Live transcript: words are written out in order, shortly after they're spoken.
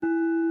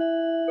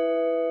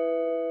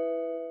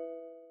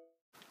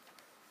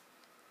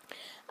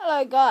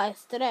Hello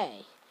guys,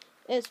 today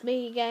it's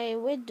me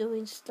again. We're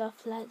doing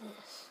stuff like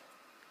this.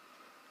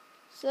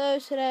 So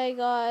today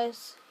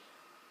guys,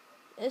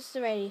 it's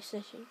the radio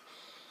session.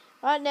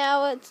 Right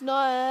now it's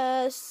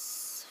not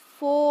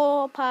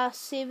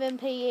 7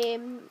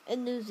 PM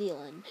in New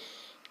Zealand,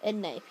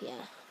 in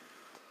Napier.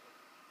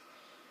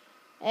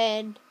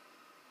 And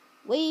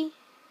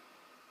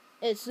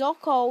it's not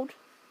cold,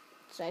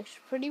 it's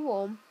actually pretty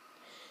warm.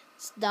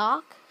 It's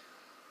dark.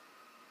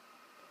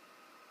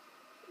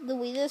 The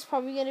weather's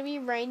probably going to be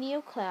rainy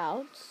or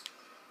clouds.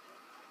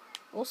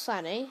 Or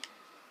sunny.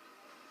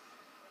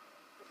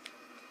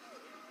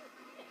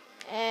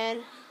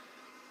 And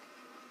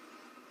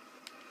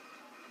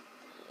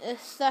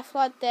stuff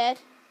like that.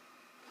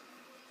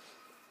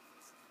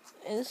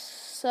 And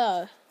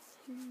so,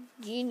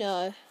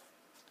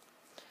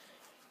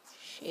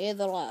 share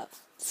the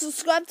love.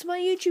 Subscribe to my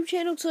YouTube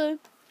channel too.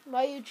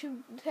 My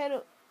YouTube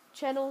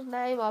channel's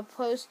name I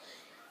post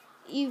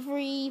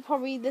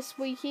probably this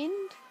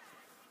weekend.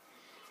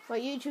 My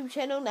YouTube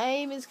channel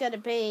name is going to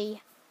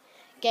be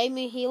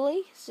Gamer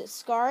Healy.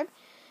 Subscribe.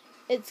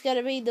 It's going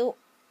to be the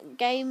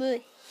Gamer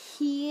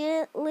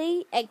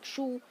Healy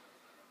actual.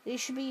 There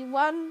should be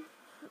one.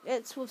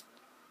 It's with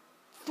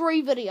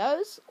 3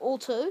 videos or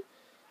 2.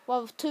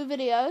 One with 2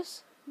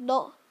 videos,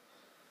 not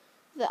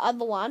the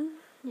other one.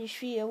 There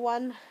should be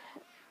one.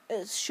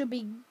 It should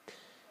be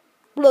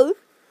blue.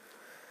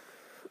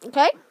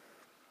 Okay.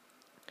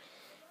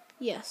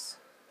 Yes.